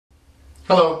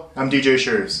Hello, I'm DJ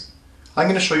Schurz. I'm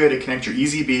going to show you how to connect your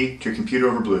EZB to your computer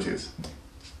over Bluetooth.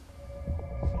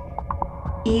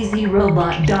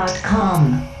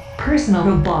 EasyRobot.com. Personal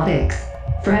robotics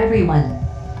for everyone.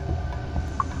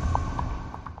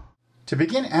 To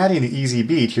begin adding the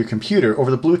EZB to your computer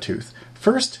over the Bluetooth,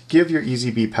 first give your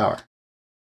EZB power.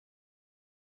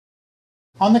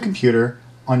 On the computer,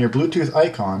 on your Bluetooth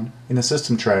icon in the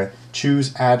system tray,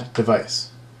 choose Add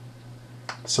Device.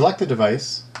 Select the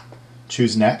device,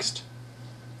 choose Next.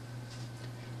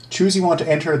 Choose you want to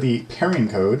enter the pairing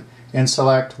code and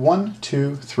select 1,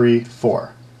 2, 3,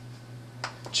 4.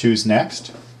 Choose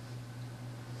Next.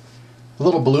 A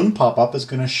little balloon pop-up is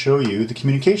going to show you the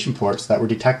communication ports that were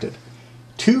detected.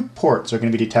 2 ports are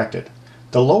going to be detected.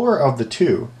 The lower of the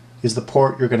 2 is the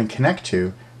port you're going to connect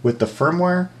to with the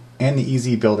firmware and the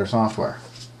EZ-Builder software.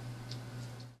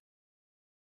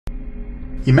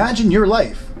 Imagine your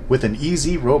life with an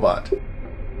EZ Robot.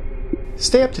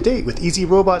 Stay up to date with EZ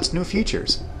Robot's new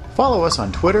features. Follow us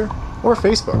on Twitter or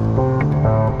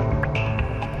Facebook.